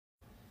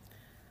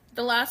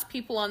The last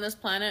people on this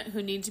planet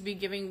who need to be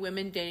giving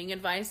women dating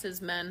advice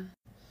is men.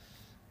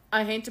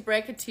 I hate to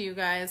break it to you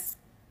guys,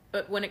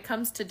 but when it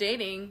comes to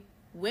dating,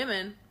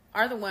 women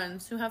are the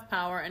ones who have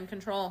power and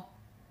control.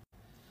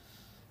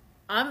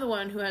 I'm the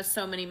one who has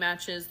so many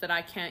matches that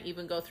I can't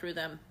even go through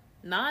them.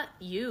 Not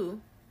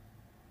you.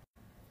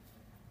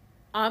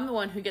 I'm the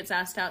one who gets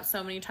asked out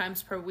so many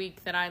times per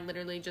week that I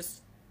literally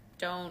just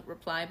don't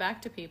reply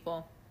back to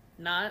people.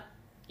 Not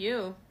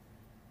you.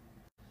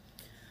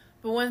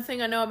 But one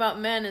thing I know about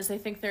men is they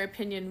think their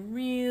opinion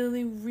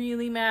really,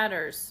 really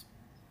matters,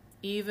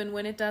 even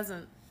when it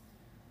doesn't.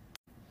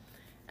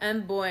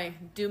 And boy,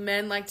 do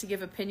men like to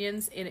give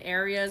opinions in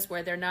areas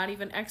where they're not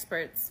even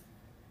experts.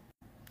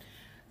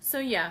 So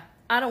yeah,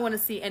 I don't want to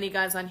see any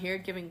guys on here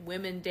giving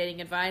women dating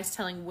advice,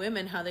 telling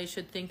women how they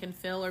should think and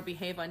feel or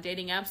behave on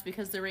dating apps,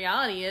 because the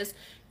reality is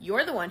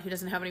you're the one who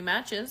doesn't have any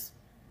matches.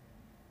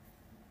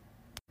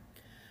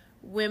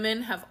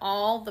 Women have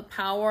all the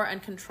power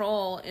and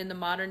control in the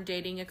modern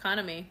dating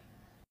economy,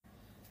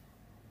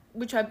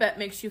 which I bet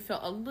makes you feel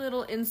a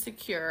little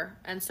insecure,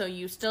 and so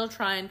you still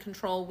try and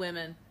control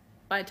women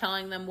by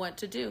telling them what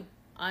to do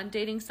on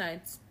dating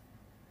sites.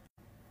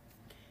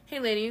 Hey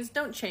ladies,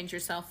 don't change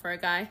yourself for a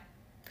guy.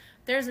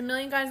 There's a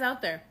million guys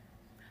out there.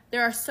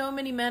 There are so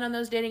many men on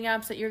those dating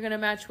apps that you're going to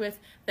match with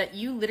that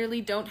you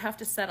literally don't have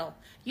to settle.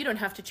 You don't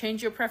have to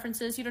change your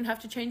preferences. You don't have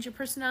to change your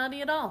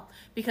personality at all.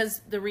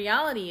 Because the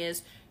reality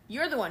is,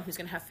 you're the one who's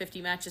going to have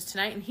 50 matches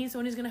tonight, and he's the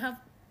one who's going to have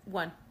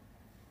one.